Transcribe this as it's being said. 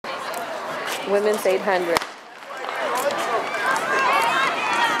Women's 800.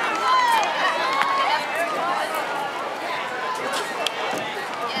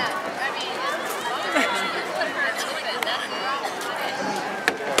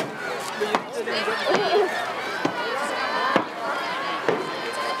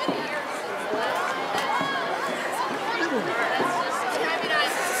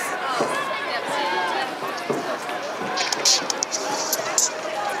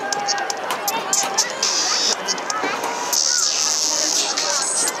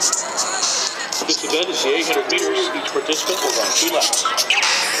 This event is the 800 meters. Each participant will run 2 laps.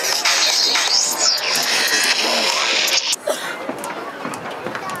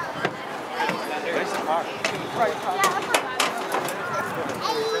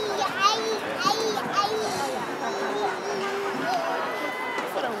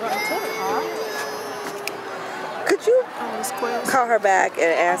 Could you call her back and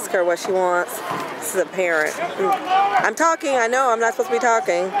ask her what she wants? This is a parent. I'm talking, I know, I'm not supposed to be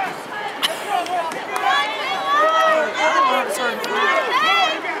talking.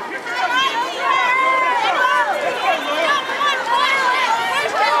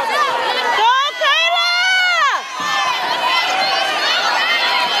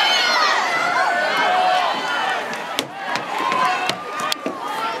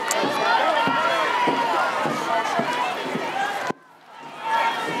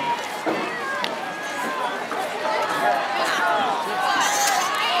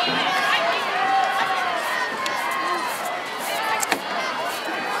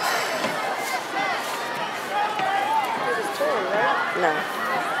 No.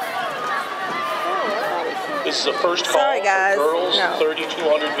 This is a first call. Sorry, guys. For girls, no.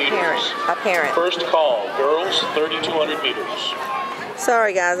 3,200 meters. A parent. First call, girls, 3,200 meters.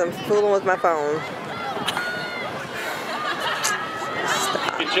 Sorry, guys. I'm fooling with my phone.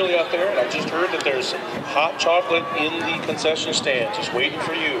 It's chilly out there, and I just heard that there's hot chocolate in the concession stand, just waiting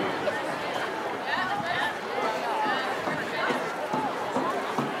for you.